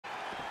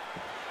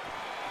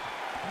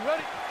You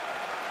ready?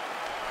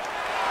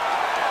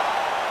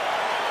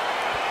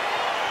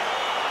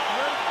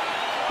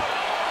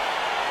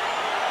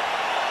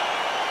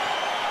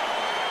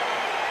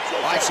 All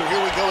right, so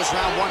here we go as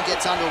round one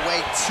gets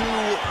underway. Two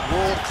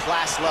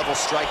world-class level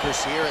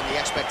strikers here, and the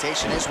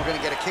expectation is we're going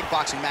to get a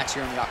kickboxing match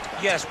here in the octagon.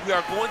 Yes, we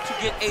are going to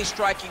get a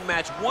striking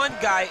match. One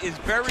guy is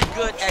very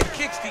good at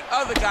kicks. The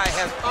other guy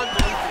has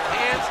unbelievable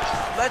hands.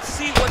 Let's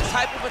see what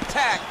type of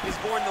attack is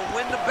going to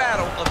win the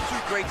battle of two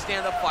great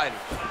stand-up fighters.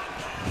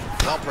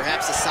 Well,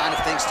 perhaps a sign of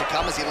things to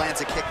come as he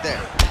lands a kick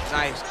there.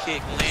 Nice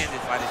kick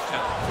landed by this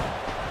gentleman.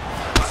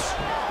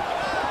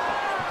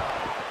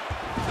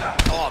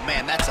 Oh,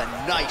 man, that's a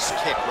nice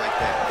kick right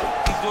there.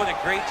 He's doing a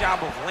great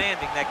job of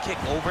landing that kick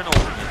over and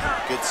over again.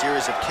 Good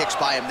series of kicks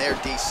by him there,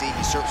 DC.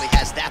 He certainly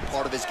has that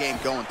part of his game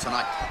going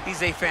tonight. He's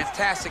a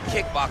fantastic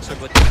kickboxer,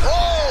 but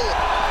oh!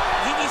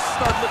 He needs to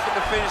start looking to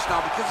finish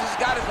now because he's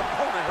got his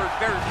opponent hurt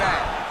very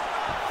bad.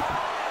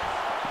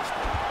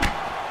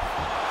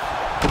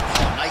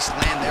 Oh, nice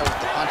land there with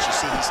the punch. You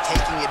see, he's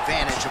taking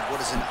advantage of what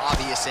is an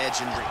obvious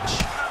edge and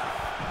reach.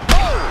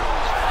 Oh!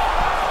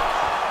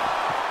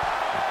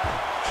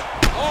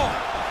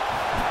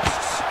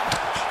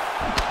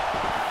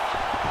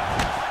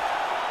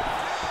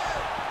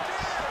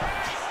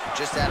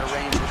 Just out of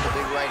range with the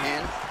big right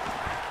hand.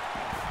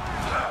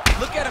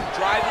 Look at him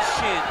drive his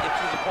shin into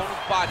his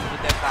opponent's body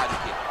with that body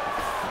kick.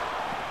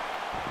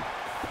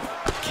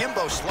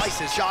 Kimbo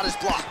slices, shot is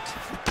blocked.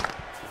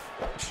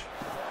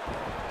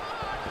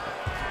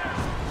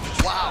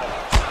 Wow.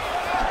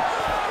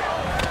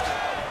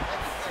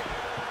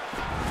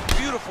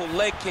 Beautiful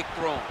leg kick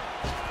thrown.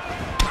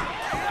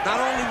 Not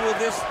only will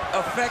this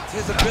affect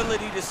his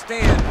ability to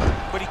stand,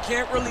 but he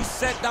can't really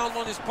set down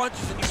on his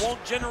punches and he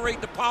won't generate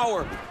the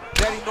power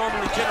that he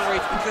normally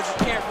generates because he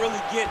can't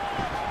really get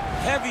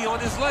heavy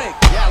on his leg.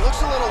 Yeah, looks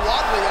a little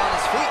wobbly on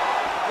his feet.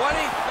 What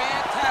a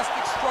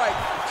fantastic strike.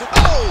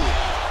 Oh!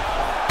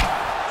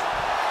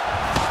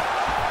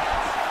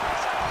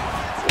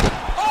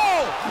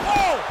 Oh!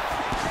 Oh!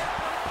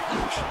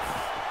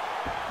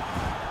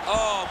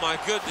 Oh my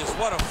goodness,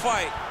 what a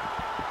fight.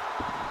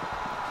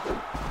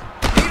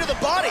 Knee to the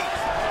body.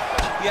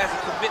 He has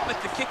a commitment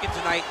to kicking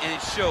tonight and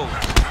it shows.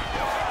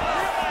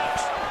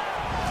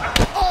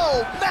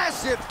 Oh,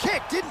 massive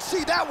kick. Didn't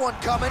see that one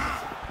coming.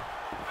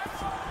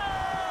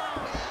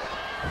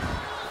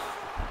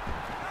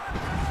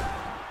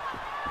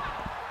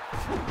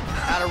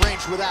 Out of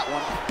range with that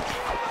one.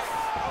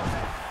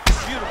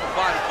 Beautiful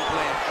body kick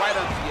land right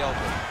under the elbow.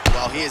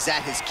 Well, he is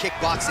at his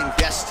kickboxing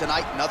best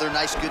tonight. Another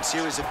nice, good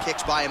series of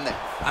kicks by him there.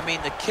 I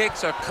mean, the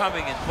kicks are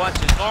coming in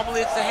bunches.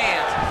 Normally it's the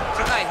hands.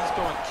 Tonight he's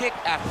throwing kick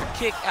after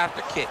kick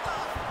after kick.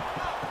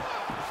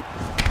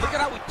 Look at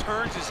how he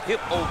turns his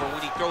hip over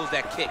when he throws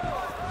that kick.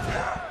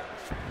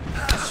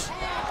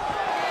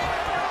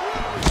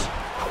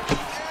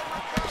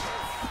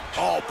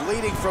 Oh,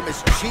 bleeding from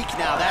his cheek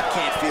now. That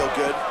can't feel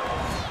good.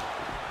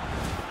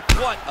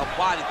 What a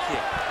body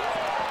kick.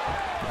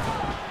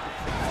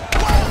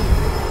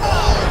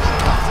 Oh,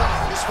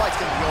 this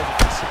fight's going to be over.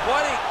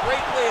 What a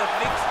great way of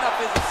mixing up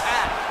his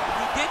attack.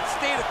 He didn't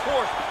stay the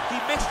course. He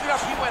mixed it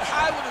up. He went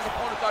high when his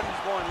opponent thought he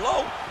was going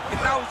low,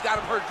 and now he's got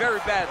him hurt very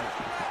badly.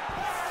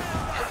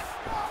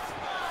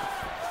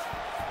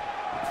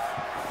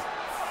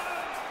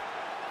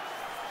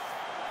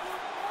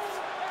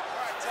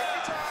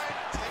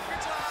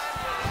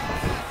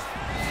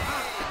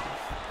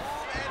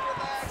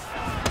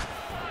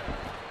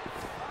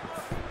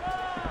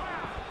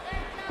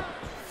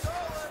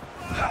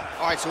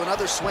 All right, so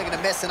another swing and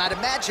a miss, and I'd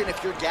imagine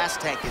if your gas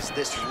tank is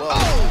this low.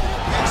 Oh,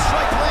 big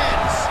strike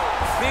lands.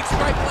 Big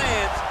strike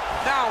lands.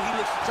 Now he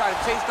looks to try to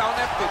chase down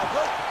that big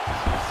one.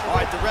 All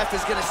right, the ref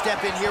is going to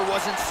step in here.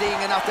 Wasn't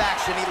seeing enough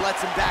action. He lets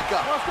him back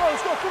up. Let's go,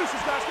 finish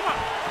this, guys, come on.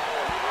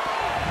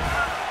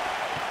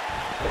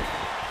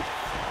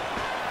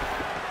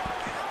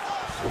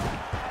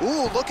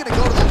 Ooh, looking to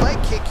go to the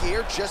leg kick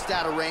here, just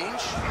out of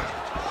range.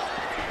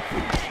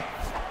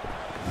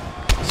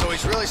 So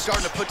he's really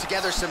starting to put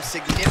together some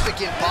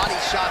significant body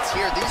shots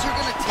here. These are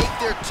going to take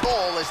their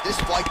toll as this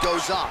fight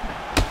goes on.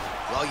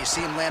 Well, you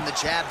see him land the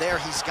jab there.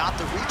 He's got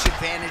the reach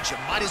advantage. You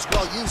might as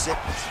well use it.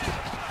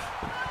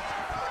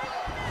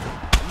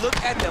 Look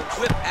at the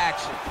whip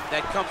action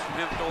that comes from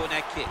him throwing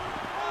that kick.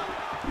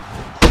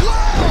 Whoa!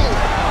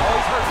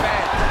 Oh, he's hurt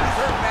bad. He's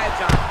hurt bad,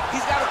 John.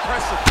 He's got to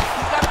press him.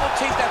 He's got to go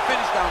chase that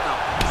finish down now.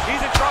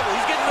 He's in trouble.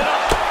 He's getting lit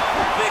up.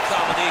 Big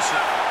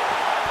combination.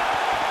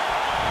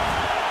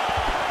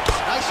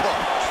 Nice hook.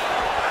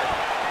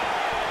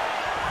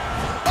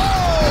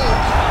 Oh!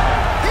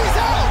 He's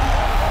out!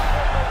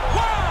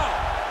 Wow!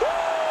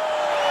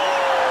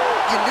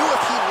 You knew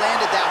if he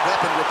landed that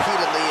weapon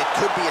repeatedly, it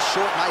could be a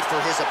short night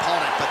for his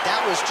opponent, but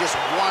that was just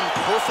one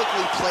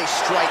perfectly placed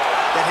strike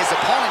that his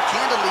opponent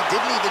candidly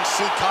didn't even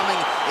see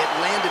coming. It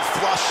landed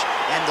flush,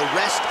 and the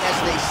rest, as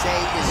they say,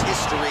 is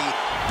history.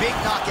 Big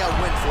knockout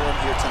win for him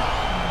here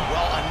tonight.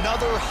 Well,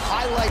 another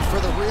highlight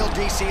for the real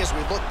DC as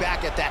we look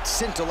back at that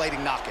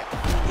scintillating knockout.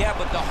 Yeah,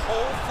 but the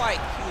whole fight,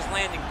 he was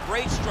landing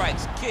great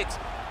strikes, kicks,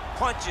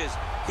 punches.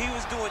 He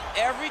was doing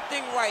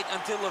everything right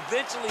until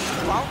eventually he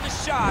found the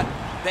shot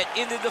that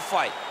ended the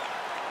fight.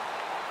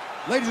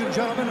 Ladies and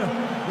gentlemen,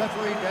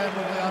 referee Dan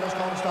Liliana's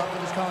called a stop to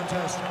this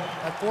contest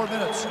at 4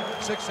 minutes,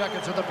 6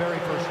 seconds of the very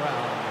first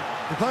round.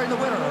 Declaring the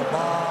winner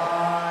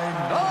by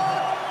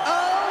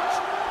knockout,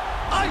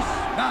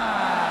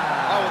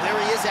 Iceman! Oh, there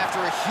he is after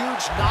a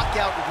huge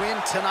knockout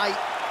win tonight.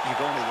 You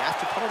going to the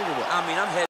after party or what? I mean, I'm heading